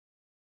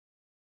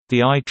The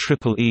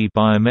IEEE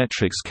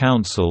Biometrics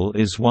Council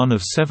is one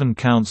of 7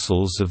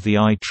 councils of the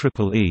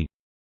IEEE.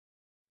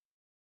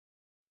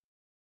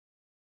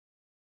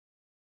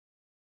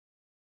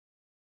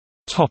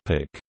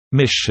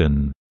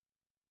 Mission.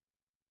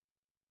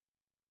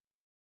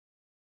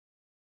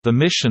 The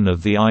mission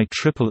of the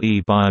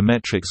IEEE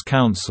Biometrics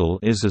Council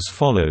is as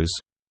follows: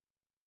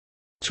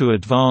 to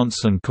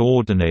advance and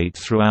coordinate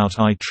throughout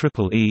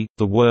IEEE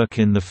the work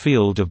in the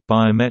field of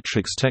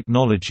biometrics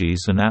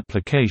technologies and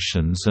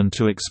applications, and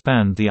to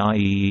expand the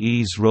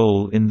IEEE's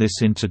role in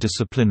this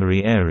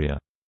interdisciplinary area.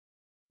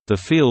 The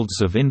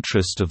fields of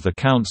interest of the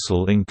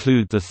Council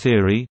include the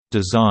theory,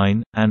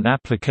 design, and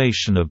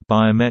application of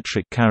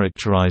biometric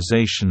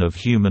characterization of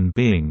human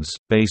beings,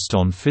 based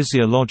on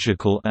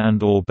physiological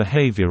and/or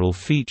behavioral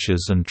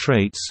features and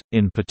traits,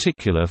 in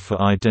particular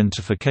for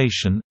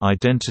identification,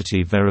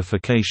 identity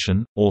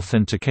verification,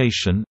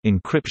 authentication,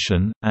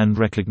 encryption, and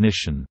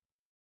recognition.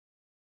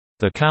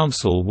 The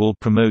Council will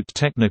promote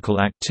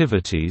technical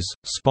activities,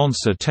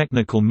 sponsor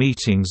technical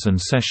meetings and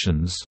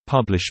sessions,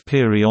 publish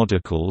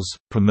periodicals,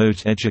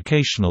 promote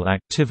educational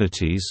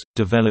activities,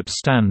 develop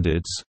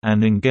standards,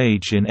 and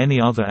engage in any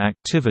other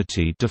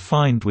activity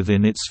defined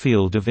within its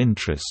field of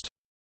interest.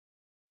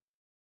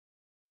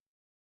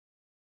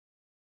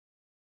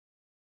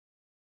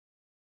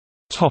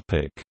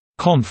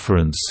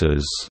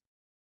 Conferences.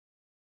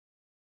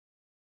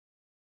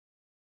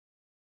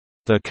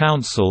 The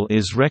Council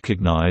is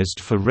recognized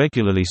for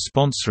regularly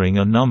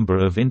sponsoring a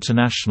number of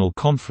international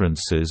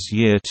conferences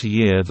year to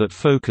year that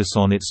focus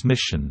on its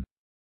mission.